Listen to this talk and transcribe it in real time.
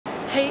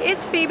Hey,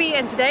 it's Phoebe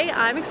and today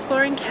I'm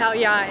exploring Khao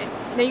Yai.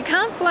 Now you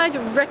can't fly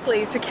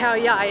directly to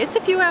Khao Yai, it's a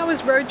few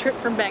hours road trip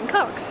from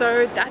Bangkok,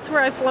 so that's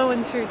where I've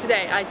flown to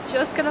today. I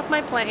just got off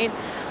my plane,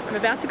 I'm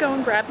about to go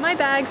and grab my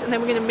bags and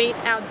then we're going to meet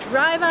our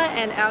driver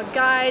and our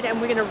guide and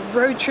we're going to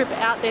road trip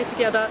out there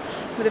together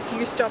with a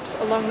few stops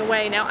along the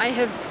way. Now I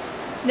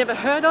have never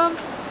heard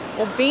of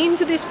or been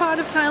to this part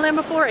of Thailand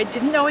before, I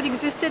didn't know it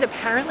existed.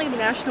 Apparently the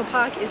national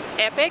park is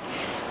epic.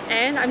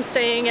 And I'm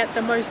staying at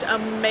the most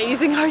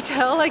amazing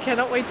hotel. I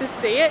cannot wait to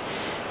see it.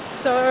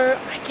 So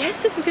I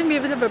guess this is going to be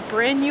a bit of a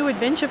brand new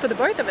adventure for the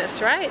both of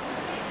us, right?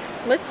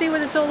 Let's see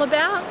what it's all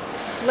about.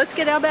 Let's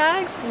get our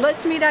bags,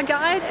 let's meet our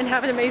guide and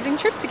have an amazing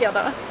trip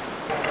together.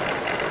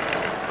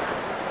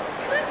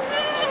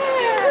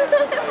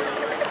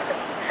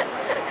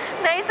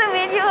 Nice to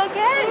meet you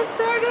again. It's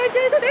so good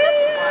to see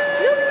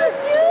you. Look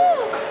at you.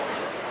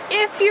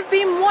 If you've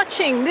been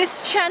watching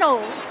this channel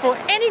for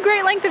any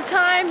great length of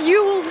time,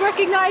 you will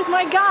recognize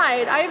my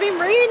guide. I have been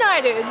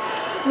reunited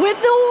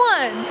with the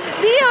one,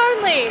 the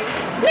only,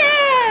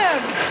 Nam!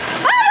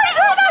 Oh,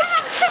 donuts!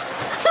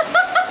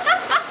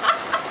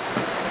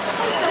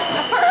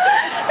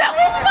 That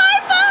was my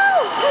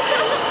fault!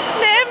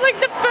 Nam, like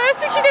the first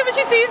thing she did when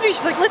she sees me,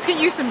 she's like, let's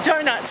get you some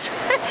donuts.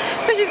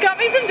 So she's got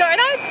me some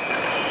donuts.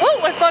 Oh,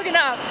 we're fogging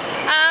up.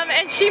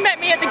 And she met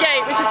me at the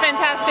gate, which is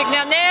fantastic.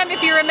 Now Nam,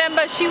 if you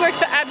remember, she works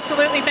for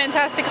Absolutely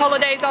Fantastic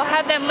Holidays. I'll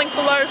have them linked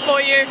below for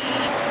you.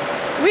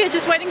 We are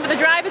just waiting for the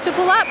driver to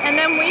pull up and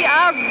then we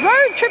are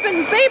road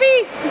tripping,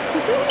 baby!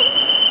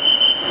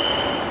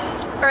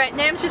 Alright,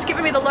 Nam's just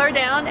giving me the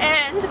lowdown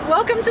and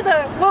welcome to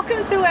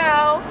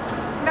our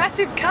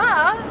massive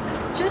car.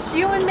 Just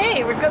you and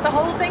me. We've got the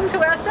whole thing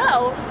to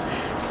ourselves.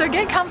 So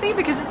get comfy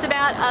because it's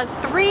about a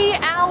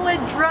 3-hour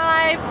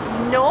drive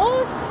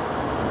north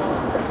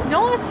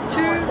to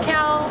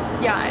Khao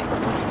Yai.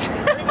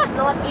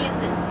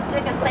 Northeastern,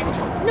 like a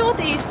central.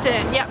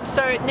 Northeastern, yep.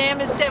 So Nam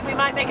has said we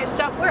might make a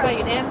stop. Where are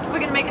you, Nam? We're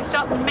going to make a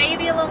stop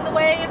maybe along the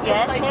way if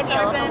this place is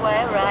open. Along the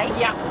way, right?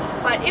 Yeah,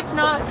 but if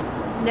not,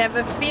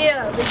 never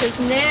fear because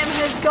Nam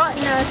has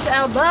gotten us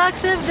our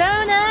box of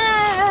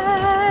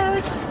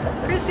donuts!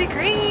 Krispy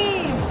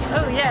Kremes!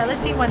 Oh yeah,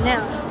 let's eat one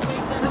now.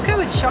 Let's go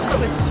with chocolate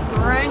with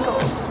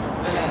sprinkles.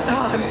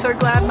 Oh, I'm so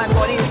glad my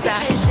body is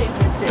back. It's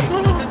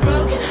a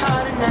broken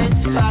heart at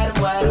nights, I'm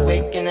wide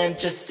awake and I'm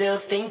just still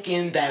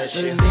thinking about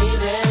you, baby.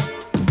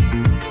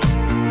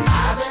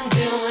 I've been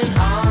doing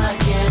all I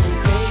can,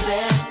 and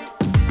baby,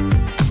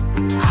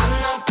 I'm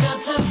not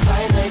built to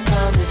fight like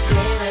on the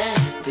daily,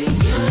 but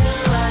you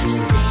know I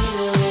just need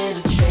a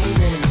little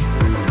training.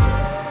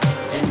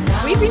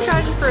 We've been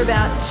driving for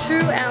about 2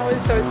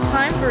 hours, so it's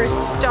time for a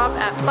stop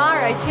at Bar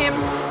Tim.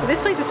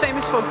 This place is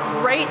famous for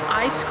great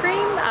ice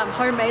cream,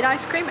 homemade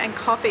ice cream and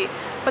coffee,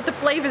 but the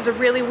flavors are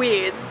really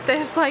weird.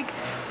 There's like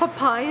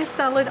papaya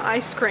salad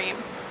ice cream,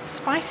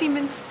 spicy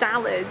mint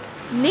salad,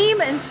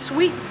 neem and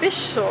sweet fish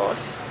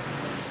sauce,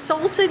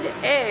 salted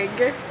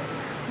egg,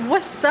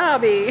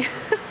 wasabi.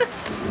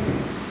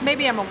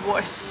 Maybe I'm a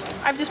wuss.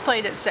 I've just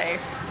played it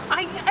safe.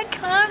 I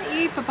can't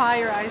eat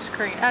papaya ice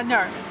cream.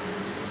 No,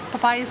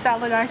 papaya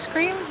salad ice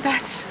cream.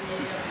 That's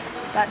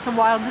a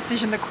wild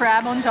decision. The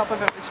crab on top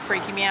of it was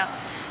freaking me out.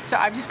 So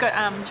I've just got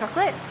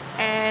chocolate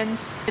and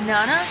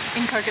banana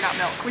and coconut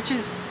milk, which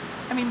is,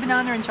 I mean,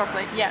 banana and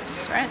chocolate,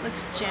 yes, right?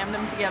 Let's jam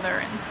them together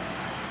and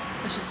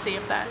let's just see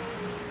if that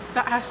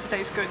has to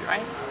taste good,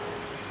 right?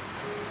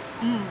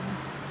 Mmm,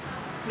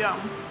 yum.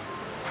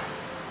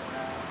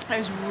 That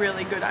is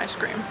really good ice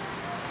cream.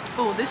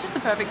 Oh, this is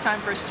the perfect time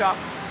for a stop.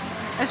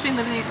 I've just been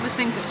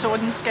listening to Sword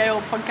and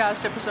Scale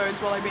podcast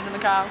episodes while I've been in the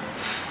car.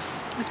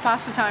 It's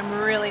passed the time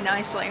really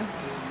nicely.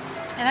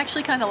 And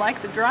actually kind of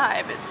like the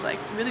drive. It's like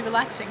really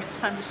relaxing. It's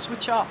time to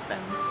switch off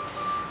and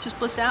just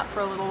bliss out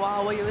for a little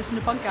while you listen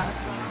to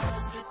podcasts.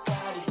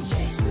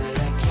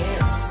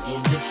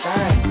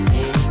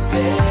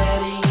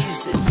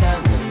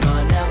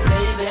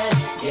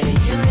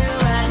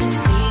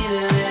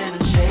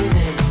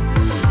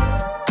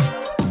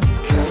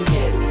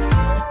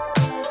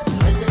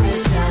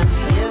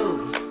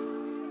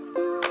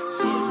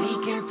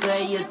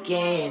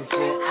 Games, but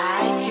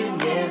I could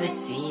never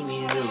see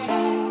me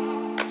lose.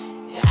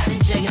 I've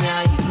been checking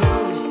out your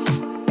moves.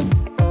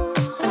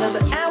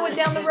 Another hour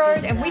down the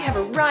road and we have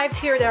arrived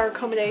here at our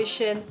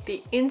accommodation,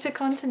 the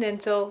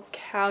Intercontinental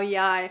Khao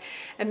Yai.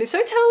 And this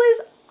hotel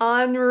is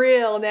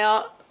unreal.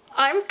 Now,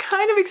 I'm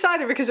kind of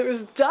excited because it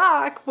was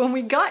dark when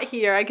we got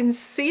here. I can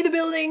see the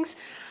buildings,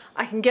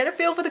 I can get a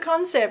feel for the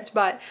concept,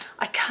 but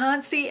I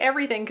can't see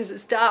everything because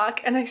it's dark,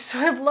 and I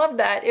sort of love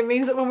that. It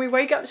means that when we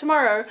wake up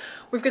tomorrow,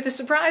 we've got the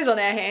surprise on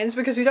our hands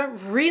because we don't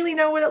really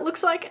know what it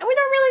looks like and we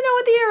don't really know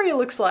what the area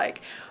looks like.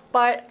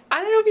 But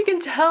I don't know if you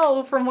can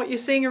tell from what you're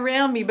seeing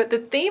around me, but the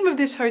theme of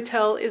this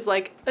hotel is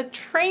like a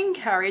train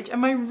carriage and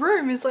my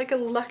room is like a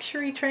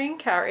luxury train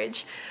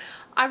carriage.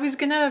 I was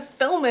gonna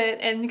film it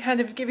and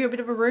kind of give you a bit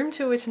of a room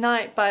tour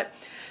tonight, but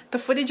the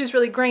footage is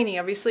really grainy,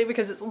 obviously,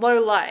 because it's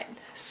low light.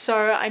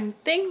 So I'm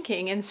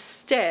thinking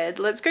instead,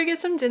 let's go get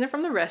some dinner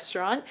from the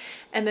restaurant,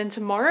 and then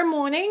tomorrow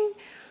morning,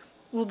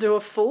 we'll do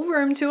a full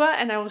room tour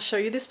and I will show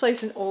you this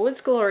place in all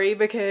its glory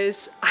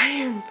because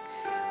I've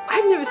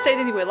never stayed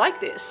anywhere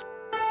like this.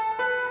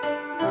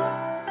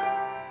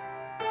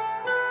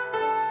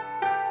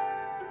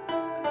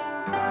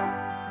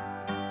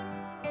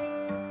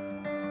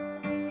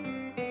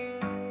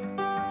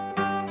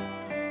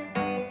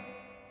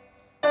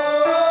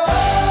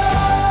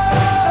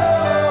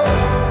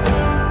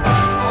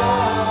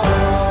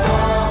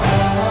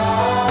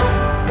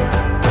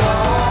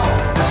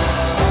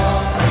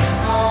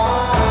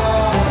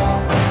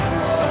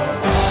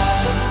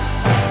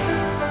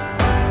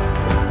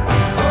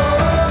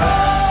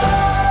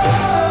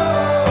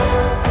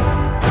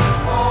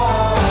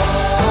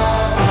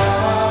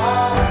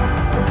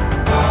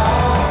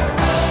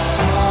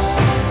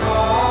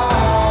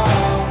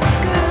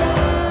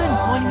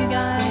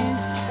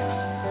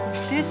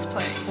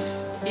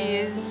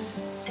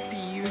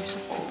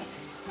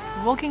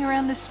 Walking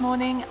around this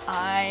morning,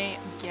 I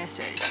get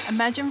it.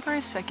 Imagine for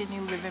a second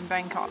you live in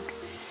Bangkok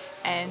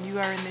and you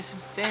are in this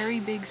very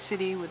big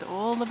city with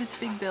all of its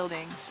big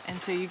buildings, and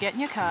so you get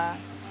in your car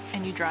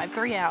and you drive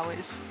 3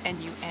 hours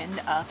and you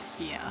end up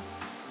here.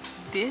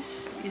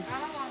 This is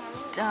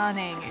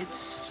stunning. It's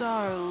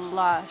so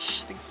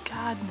lush. The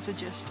gardens are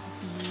just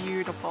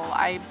beautiful.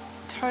 I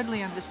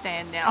totally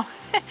understand now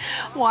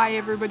why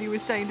everybody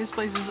was saying this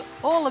place is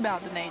all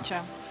about the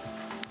nature.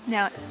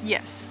 Now,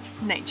 yes,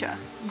 nature.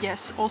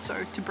 Yes,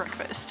 also to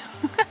breakfast.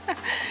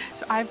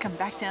 So I've come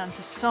back down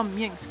to Som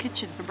Ying's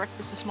kitchen for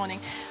breakfast this morning.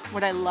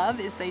 What I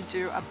love is they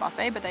do a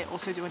buffet, but they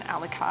also do an a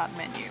la carte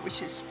menu,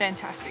 which is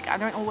fantastic. I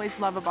don't always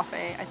love a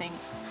buffet. I think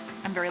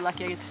I'm very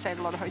lucky I get to stay at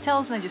a lot of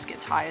hotels and I just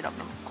get tired of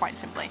them, quite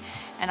simply.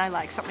 And I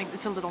like something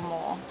that's a little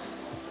more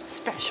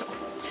special.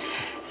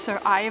 So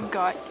I have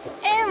got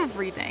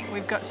everything.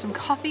 We've got some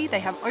coffee. They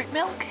have oat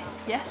milk.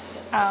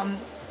 Yes.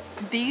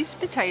 These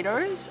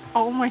potatoes,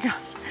 oh my god.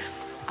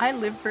 I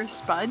live for a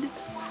spud.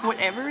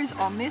 Whatever is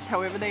on this,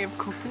 however they have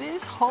cooked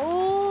this,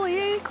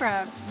 holy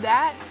crap,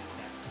 that,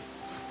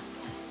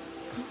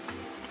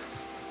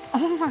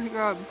 oh my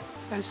god,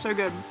 that is so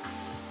good.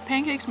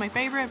 Pancakes my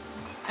favorite,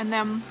 and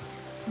then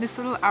this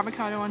little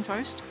avocado on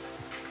toast.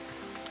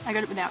 I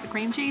got it without the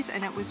cream cheese,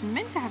 and it was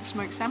meant to have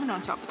smoked salmon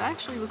on top, but that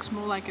actually looks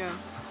more like a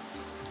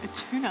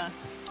tuna.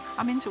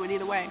 I'm into it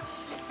either way.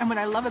 And what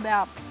I love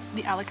about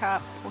the a la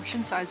carte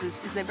portion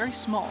sizes is they're very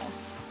small,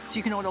 so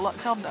you can order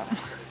lots of them.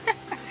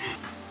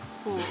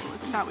 Ooh,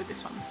 let's start with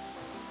this one.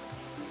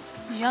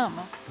 Yum.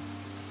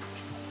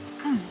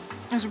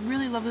 There's a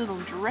really lovely little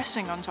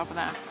dressing on top of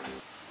that.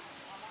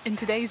 In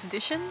today's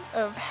edition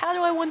of How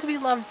Do I Want to Be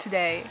Loved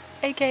Today,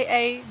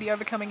 aka the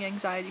Overcoming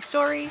Anxiety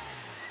story,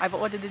 I've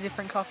ordered a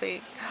different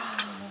coffee.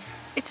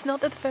 It's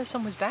not that the first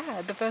one was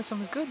bad, the first one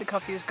was good, the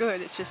coffee is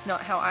good, it's just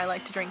not how I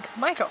like to drink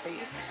my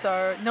coffee.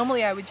 So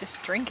normally I would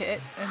just drink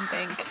it and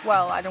think,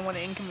 well, I don't want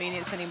to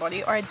inconvenience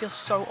anybody, or I'd feel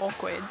so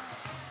awkward.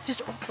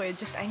 Just awkward,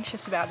 just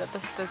anxious about it,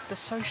 the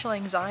social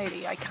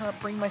anxiety. I can't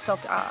bring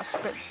myself to ask,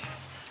 but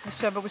the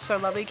server was so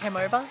lovely, came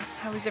over,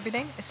 how was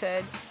everything? I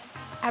said,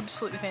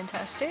 absolutely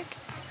fantastic.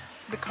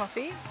 The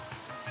coffee,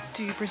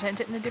 do you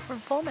present it in a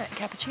different format?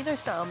 Cappuccino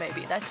style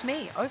maybe, that's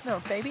me. Oat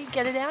milk baby,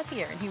 get it out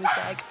here. And he was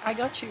like, I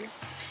got you.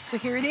 So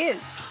here it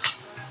is.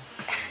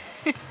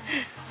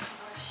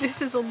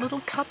 This is a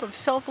little cup of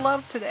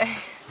self-love today.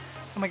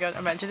 Oh my god,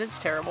 imagine it's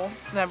terrible.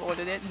 And I've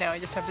ordered it, now I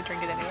just have to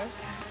drink it anyway.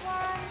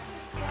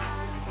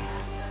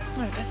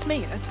 No, that's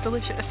me, that's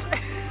delicious.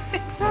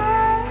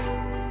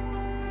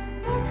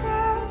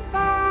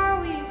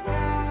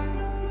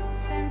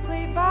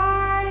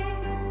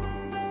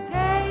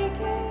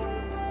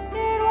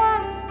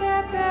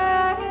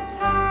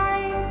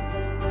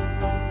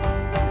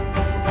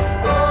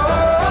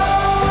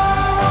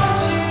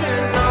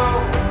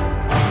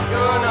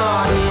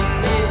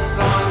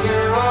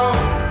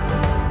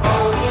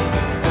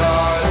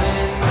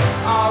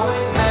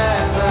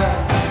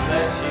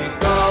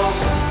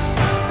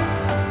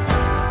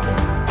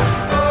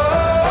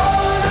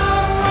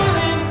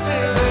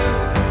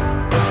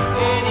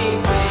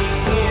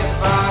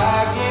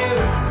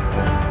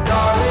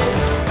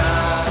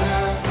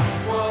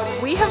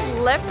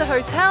 The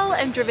hotel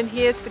and driven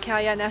here to the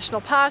Khao Yai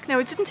National Park. Now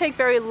it didn't take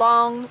very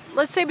long,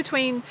 let's say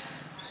between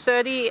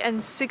 30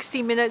 and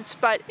 60 minutes,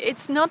 but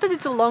it's not that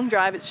it's a long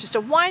drive, it's just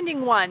a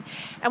winding one.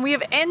 And we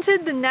have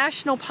entered the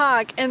national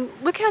park and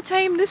look how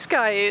tame this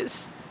guy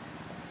is.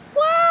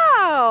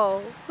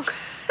 Wow!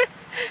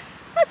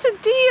 That's a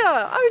deer,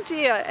 oh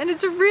dear, and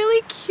it's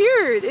really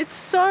cute. It's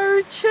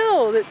so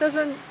chilled, it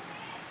doesn't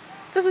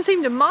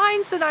seem to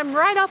mind that I'm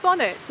right up on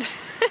it.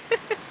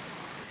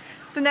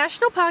 The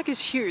national park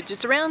is huge.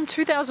 It's around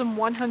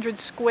 2,100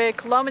 square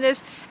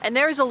kilometers and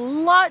there is a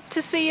lot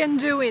to see and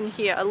do in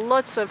here.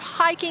 Lots of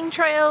hiking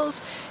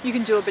trails. You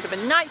can do a bit of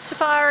a night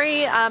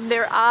safari.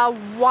 There are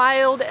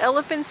wild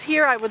elephants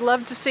here. I would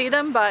love to see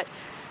them, but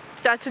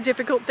that's a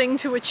difficult thing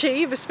to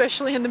achieve,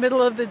 especially in the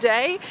middle of the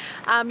day.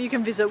 You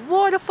can visit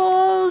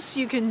waterfalls,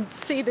 you can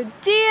see the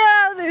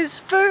deer, there's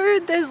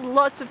food, there's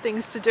lots of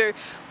things to do.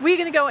 We're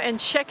gonna go and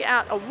check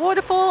out a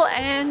waterfall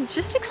and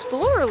just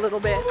explore a little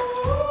bit.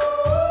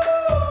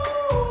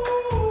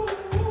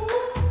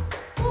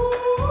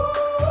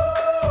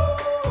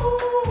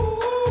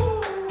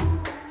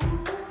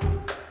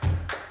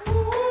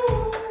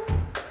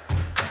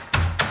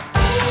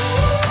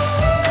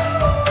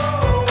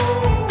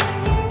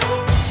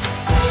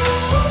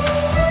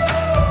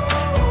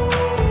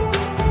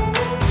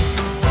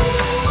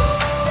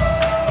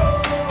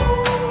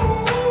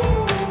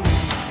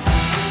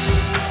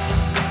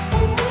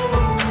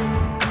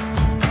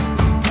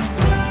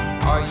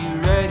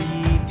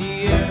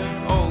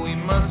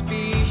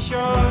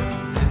 sure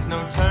there's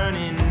no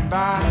turning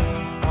back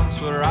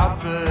once we're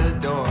out the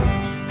door.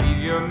 Leave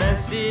your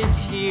message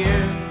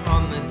here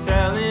on the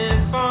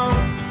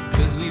telephone,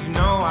 'cause we've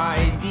no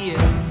idea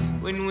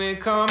when we're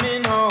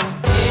coming home.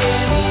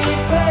 Any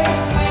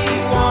place we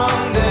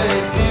wander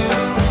to,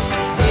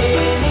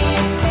 any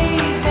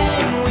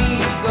season we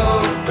go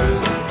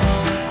through,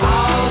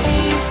 I'll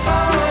be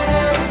fine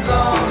as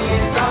long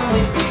as I'm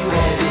with you.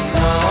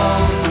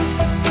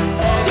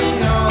 Heaven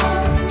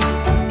knows,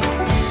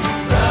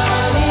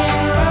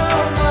 running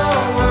round the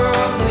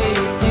world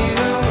with you.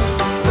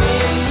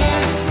 When you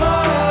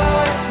smile,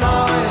 I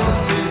smile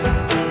too.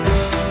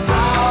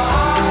 How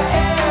I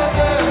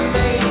ever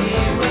made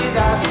it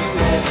without you.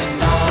 Heaven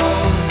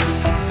knows,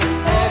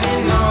 heaven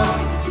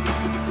knows.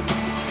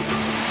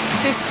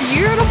 This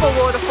beautiful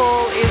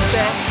waterfall is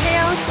the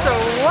Khao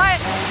Yai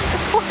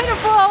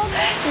waterfall.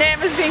 Nam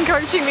has been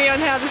coaching me on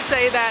how to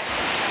say that,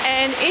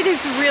 and it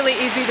is really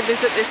easy to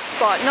visit this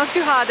spot, not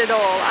too hard at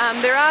all.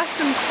 There are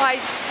some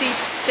quite steep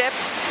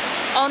steps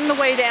on the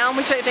way down,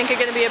 which I think are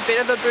going to be a bit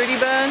of a booty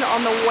burn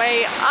on the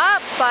way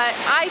up, but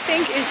I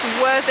think it's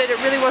worth it. It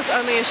really was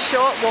only a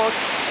short walk,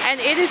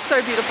 and it is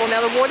so beautiful. Now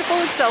the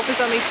waterfall itself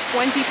is only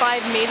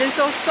 25 meters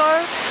or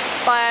so,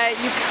 but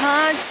you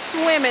can't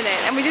swim in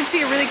it, and we did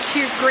see a really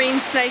cute green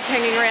snake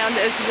hanging around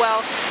as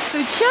well,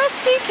 so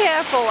just be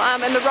careful.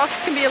 And the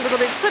rocks can be a little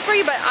bit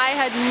slippery, but I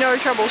had no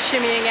trouble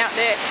shimmying out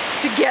there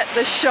to get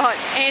the shot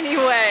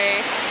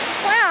anyway.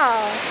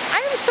 Wow, I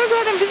am so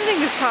glad I'm visiting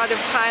this part of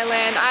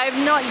Thailand. I've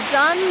not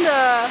done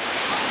the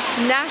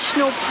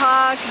national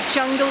park,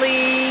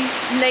 jungly,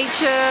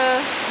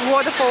 nature,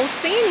 waterfall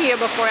scene here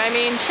before. I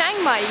mean,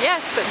 Chiang Mai,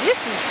 yes, but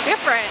this is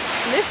different.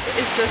 This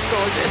is just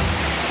gorgeous.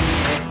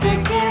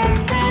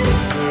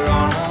 We're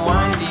on a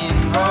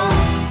winding road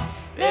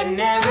that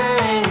never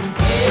ends.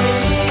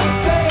 Any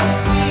place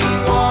we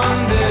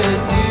wander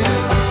to,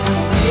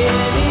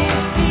 any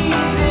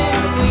season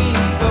we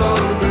go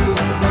through,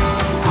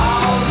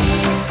 I'll be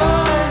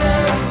fine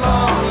as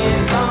long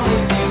as I'm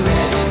with you.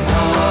 Heaven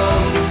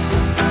knows,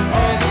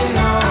 heaven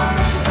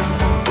knows.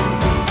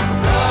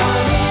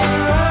 Running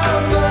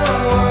round the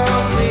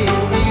world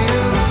with you.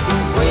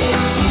 When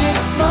you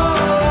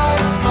smile, I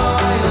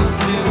smile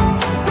too.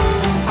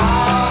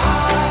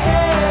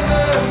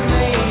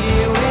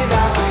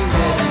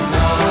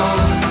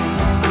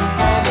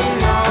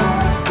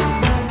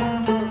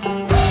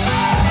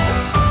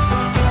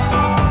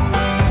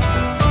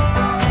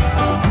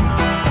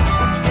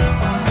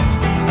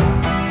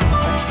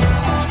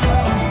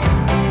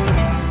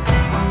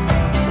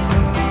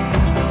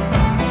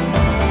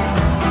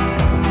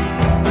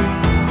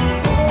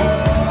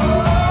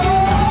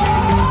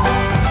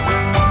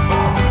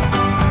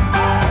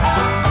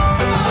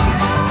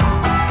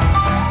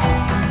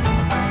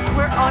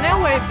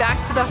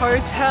 Back to the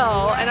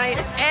hotel, and I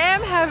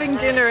am having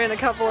dinner in a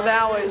couple of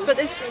hours, but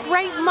this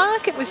great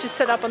market was just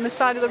set up on the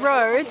side of the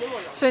road,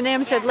 so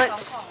Nam said let's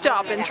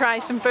stop and try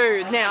some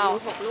food. Now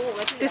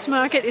this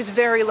market is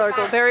very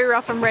local, very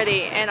rough and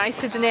ready, and I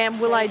said to Nam,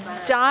 will I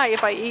die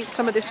if I eat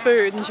some of this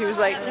food? And she was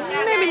like,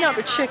 maybe not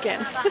the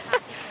chicken.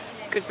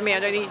 Good for me, I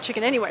don't eat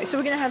chicken anyway. So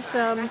we're gonna have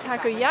some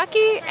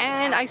takoyaki,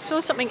 and I saw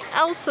something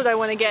else that I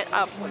want to get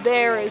up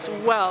there as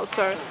well,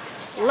 so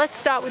let's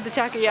start with the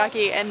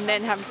takoyaki and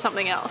then have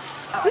something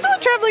else. This is what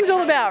traveling's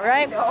all about,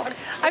 right?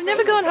 I've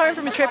never gone home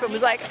from a trip and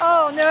was like,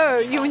 oh no,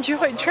 you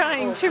enjoyed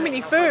trying too many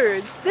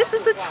foods. This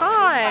is the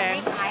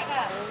time.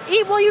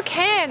 Eat while you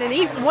can and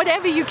eat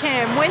whatever you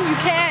can when you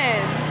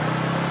can.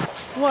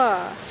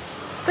 Whoa.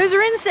 Those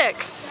are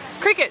insects.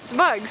 Crickets,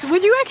 bugs.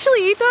 Would you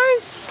actually eat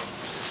those?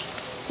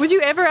 Would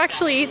you ever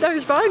actually eat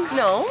those bugs?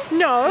 No.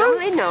 No?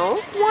 Normally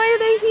no. Why are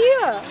they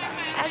here?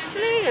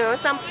 Actually,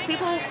 some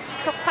people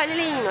quite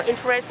really,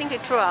 interesting to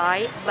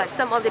try, but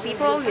some of the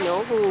people,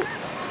 who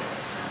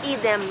eat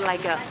them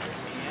like a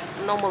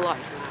normal life.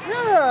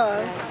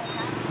 Yeah.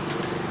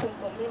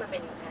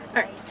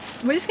 Alright,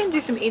 we're just gonna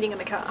do some eating in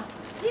the car.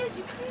 Yes,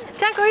 you can.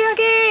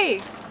 Takoyaki!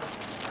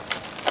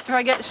 If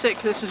I get sick,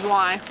 this is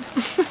why.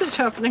 It's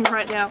happening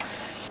right now.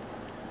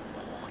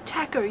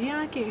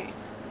 Takoyaki.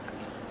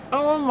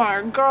 Oh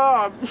my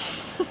god.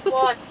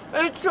 What?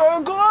 It's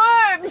so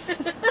good!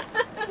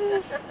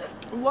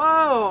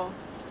 Whoa.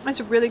 That's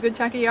a really good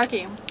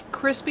takoyaki.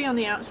 Crispy on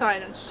the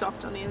outside and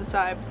soft on the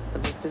inside. I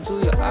looked into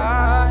your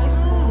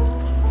eyes,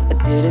 I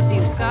didn't see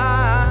the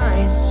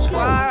signs.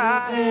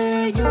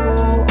 Why you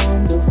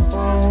on the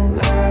phone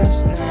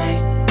last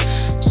night?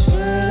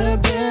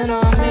 Should've been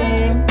on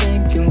me,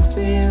 make you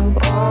feel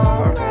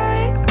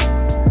alright.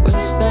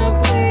 Wish that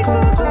we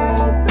could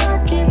go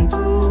back and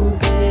do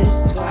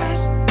this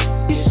twice.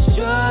 You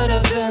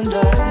should've been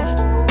there,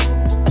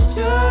 I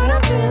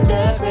should've been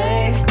there,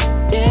 babe.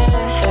 Yeah.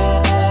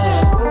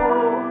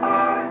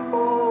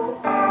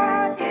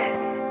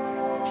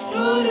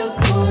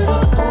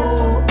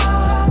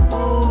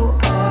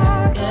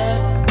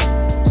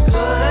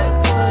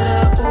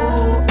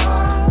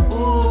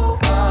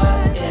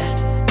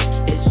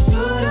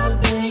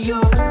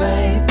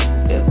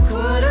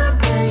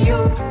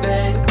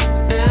 Babe.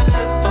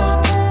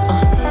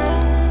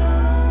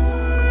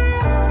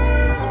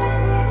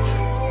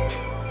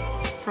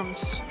 from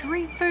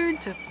street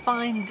food to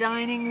fine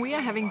dining. We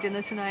are having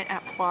dinner tonight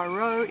at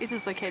Poirot. It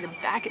is located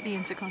back at the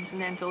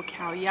Intercontinental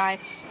Khao Yai.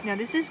 Now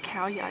this is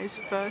Khao Yai's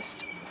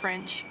first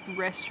French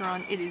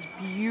restaurant. It is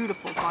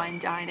beautiful fine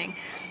dining.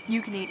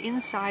 You can eat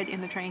inside in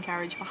the train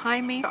carriage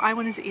behind me. I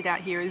wanted to eat out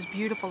here. It's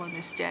beautiful on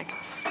this deck.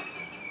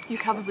 You're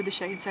covered with the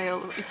shade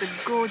sail. It's a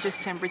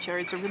gorgeous temperature.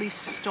 It's a really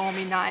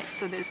stormy night,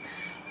 so there's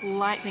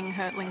lightning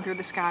hurtling through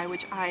the sky,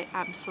 which I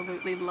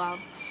absolutely love.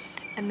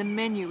 And the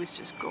menu is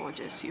just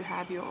gorgeous. You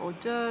have your hors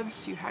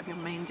d'oeuvres, you have your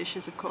main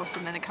dishes of course,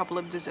 and then a couple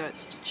of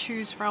desserts to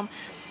choose from.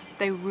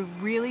 They were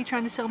really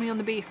trying to sell me on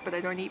the beef, but I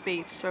don't eat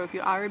beef, so if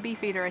you are a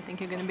beef eater, I think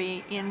you're going to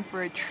be in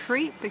for a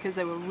treat because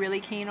they were really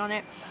keen on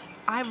it.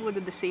 I've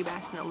ordered the sea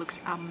bass and it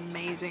looks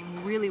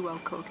amazing, really well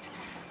cooked.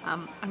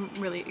 I'm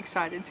really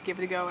excited to give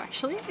it a go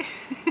actually.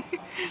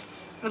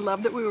 I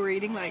love that we were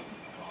eating like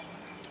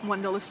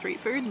 $1 street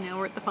food and now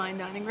we're at the fine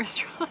dining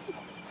restaurant.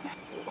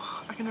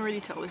 I can already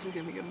tell this is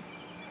going to be good.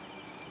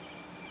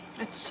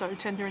 It's so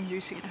tender and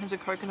juicy. It has a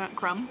coconut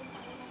crumb.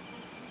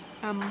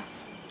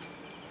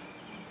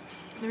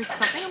 There is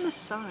something on the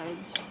side.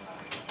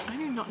 I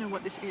do not know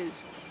what this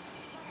is.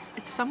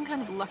 It's some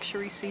kind of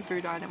luxury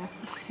seafood item.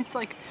 It's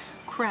like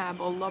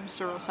crab or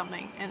lobster or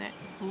something, and it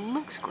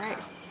looks great.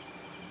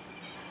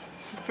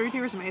 The food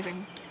here is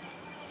amazing.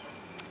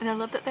 And I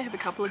love that they have a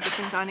couple of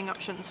different dining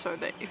options so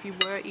that if you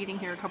were eating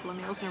here a couple of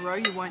meals in a row,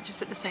 you weren't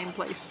just at the same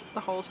place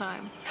the whole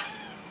time.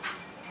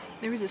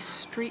 There is a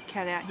street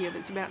cat out here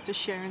that's about to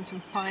share in some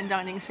fine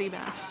dining sea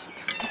bass. So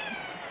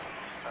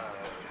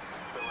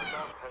what's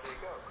up? How did it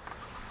go?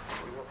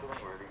 We got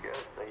something really good.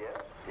 So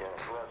yeah.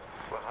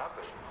 What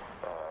happened?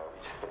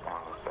 We just put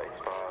down the space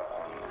bar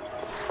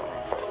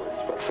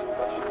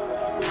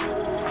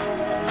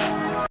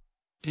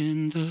and in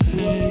the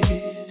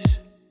haze,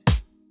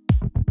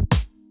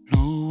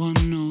 no one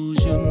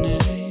knows your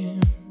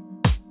name.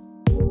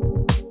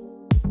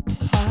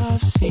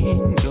 I've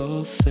seen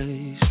your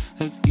face.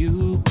 Have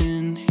you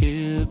been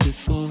here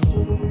before?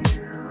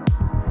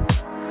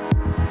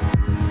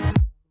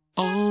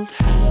 Old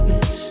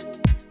habits,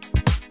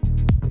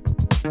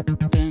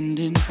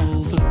 bending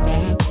over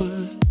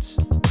backwards.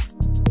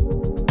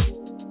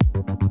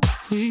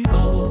 We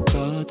all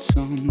got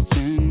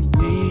something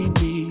we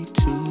need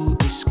to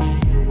escape.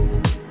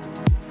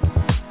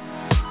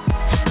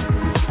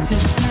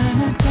 It's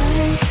been a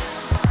day.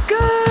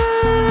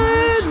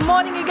 Good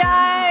morning, you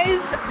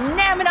guys.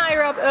 Nam and I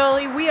are up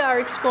early. We are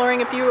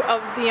exploring a few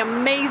of the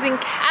amazing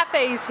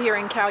cafes here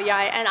in Khao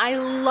Yai, and I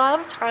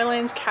love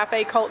Thailand's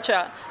cafe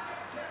culture.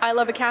 I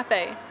love a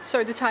cafe,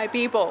 so do Thai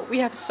people. We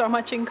have so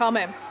much in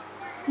common.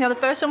 Now the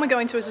first one we're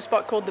going to is a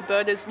spot called the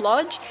Birders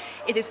Lodge.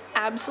 It is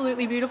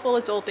absolutely beautiful.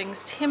 It's all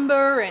things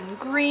timber and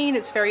green.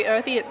 It's very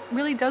earthy. It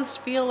really does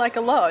feel like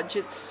a lodge.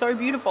 It's so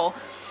beautiful.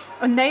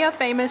 And they are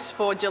famous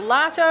for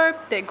gelato.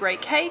 They're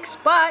great cakes,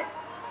 but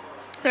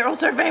they're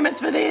also famous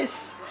for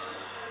this.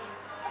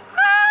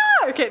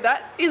 Okay,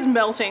 that is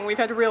melting. We've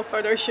had a real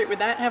photo shoot with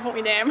that, haven't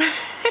we, Nam?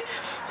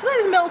 So that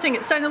is melting.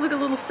 It's starting to look a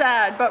little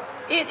sad, but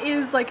it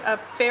is like a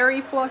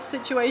fairy floss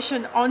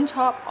situation on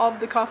top of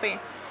the coffee.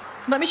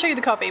 Let me show you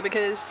the coffee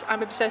because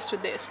I'm obsessed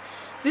with this.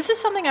 This is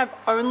something I've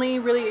only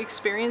really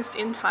experienced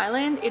in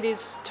Thailand. It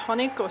is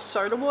tonic or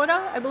soda water,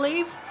 I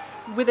believe,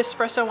 with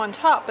espresso on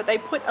top, but they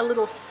put a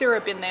little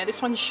syrup in there.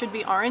 This one should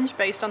be orange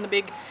based on the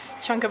big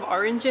chunk of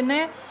orange in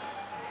there.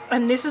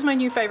 And this is my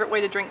new favorite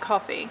way to drink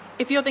coffee.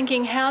 If you're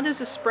thinking, how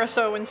does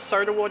espresso and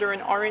soda water and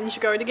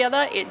orange go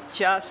together? It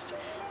just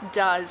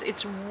does.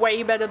 It's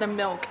way better than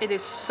milk. It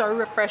is so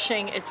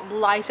refreshing. It's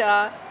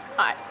lighter.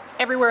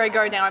 Everywhere I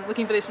go now, I'm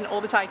looking for this in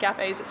all the Thai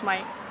cafes. It's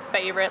my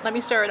favorite. Let me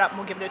stir it up and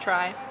we'll give it a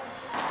try.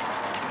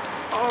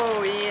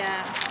 Oh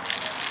yeah.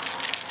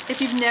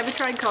 If you've never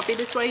tried coffee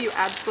this way, you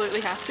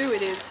absolutely have to.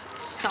 It is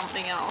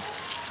something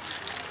else.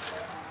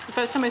 The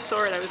first time I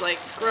saw it, I was like,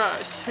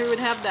 gross, who would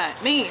have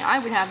that? Me, I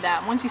would have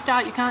that. Once you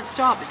start, you can't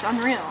stop. It's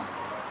unreal.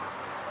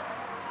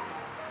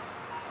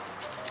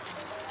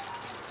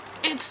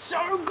 It's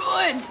so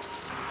good.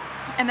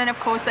 And then of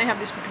course they have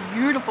this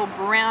beautiful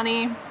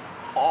brownie.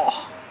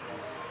 Oh,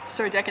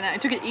 so decadent. I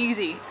took it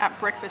easy at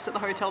breakfast at the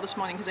hotel this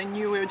morning because I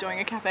knew we were doing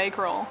a cafe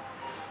crawl.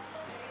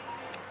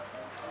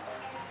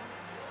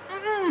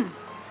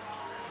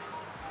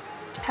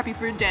 Happy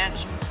food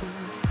dance.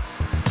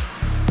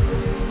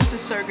 This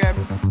is so good.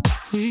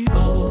 We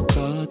all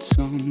got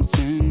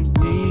something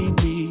we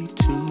need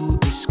to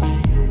escape.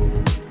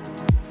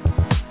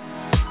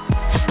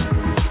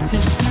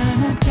 It's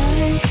been a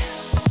day,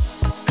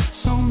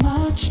 so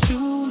much to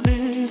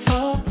live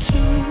up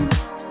to.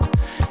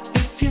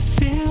 If you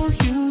feel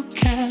you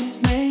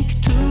can make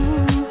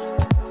do,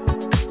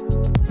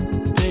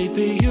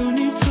 baby, you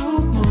need to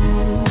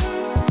move.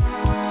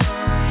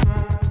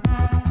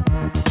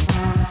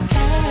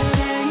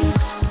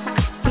 Headaches,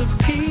 the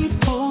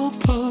people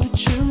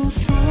put you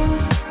through.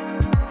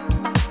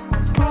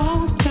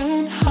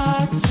 Broken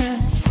hearts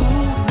and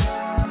fools,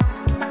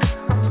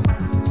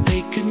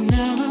 they could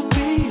never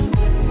be you.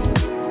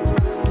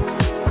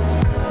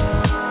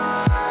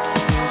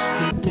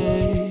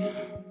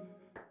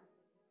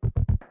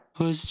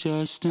 was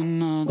just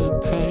another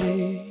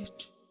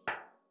page.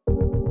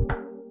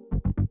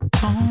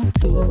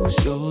 Don't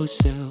lose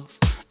yourself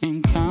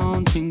in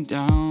counting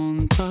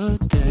down the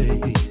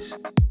days.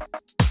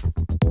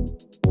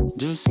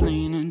 Just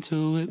lean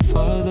into it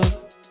further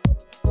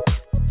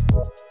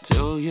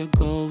till you're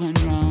going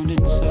round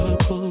in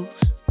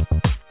circles.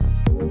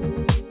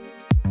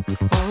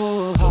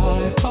 Oh,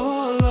 high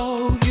or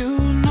low, you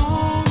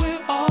know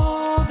we're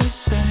all the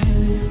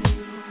same.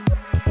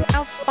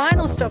 Our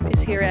final stop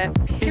is here at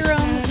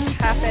Piram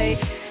Cafe.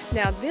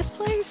 Now this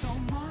place,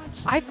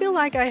 I feel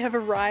like I have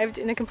arrived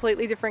in a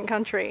completely different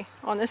country,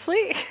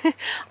 honestly.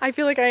 I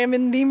feel like I am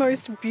in the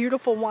most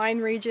beautiful wine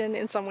region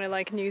in somewhere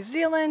like New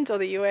Zealand or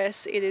the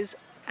US. It is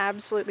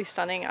absolutely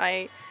stunning.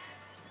 I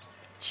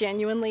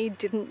genuinely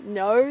didn't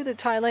know that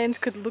Thailand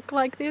could look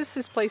like this.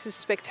 This place is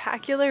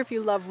spectacular. If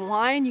you love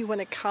wine, you want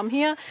to come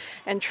here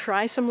and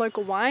try some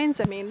local wines.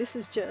 I mean, this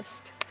is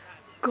just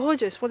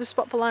gorgeous. What a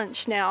spot for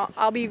lunch. Now,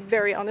 I'll be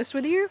very honest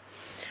with you.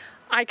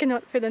 I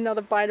cannot fit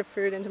another bite of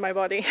food into my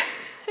body.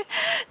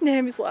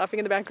 Nam is laughing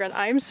in the background.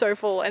 I am so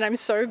full, and I'm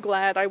so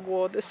glad I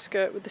wore the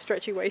skirt with the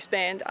stretchy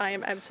waistband. I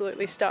am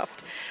absolutely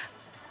stuffed.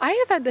 I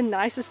have had the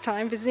nicest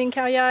time visiting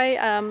Khao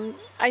Yai.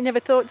 I never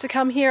thought to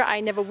come here. I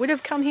never would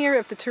have come here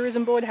if the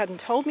tourism board hadn't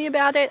told me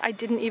about it. I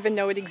didn't even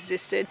know it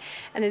existed.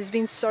 And it has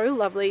been so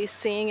lovely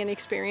seeing and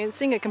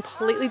experiencing a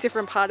completely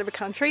different part of a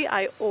country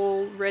I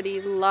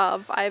already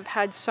love. I've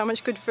had so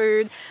much good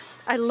food.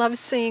 I love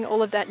seeing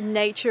all of that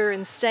nature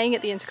and staying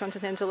at the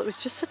Intercontinental. It was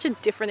just such a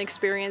different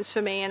experience for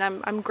me, and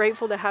I'm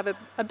grateful to have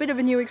a bit of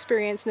a new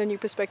experience and a new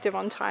perspective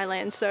on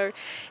Thailand. So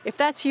if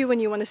that's you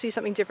and you want to see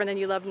something different and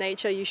you love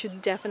nature, you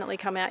should definitely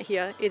come out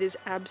here. It is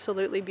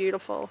absolutely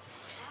beautiful.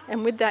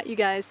 And with that, you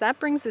guys, that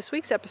brings this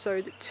week's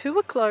episode to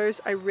a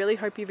close. I really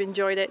hope you've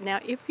enjoyed it. Now,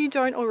 if you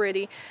don't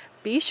already,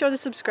 be sure to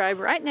subscribe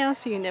right now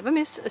so you never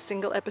miss a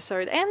single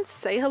episode, and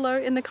say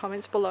hello in the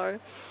comments below.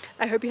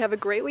 I hope you have a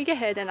great week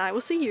ahead, and I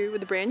will see you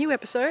with a brand new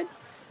episode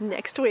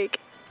next week.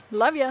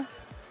 Love ya!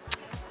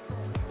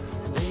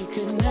 They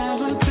could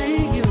never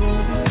be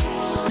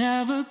you,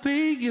 never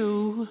be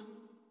you.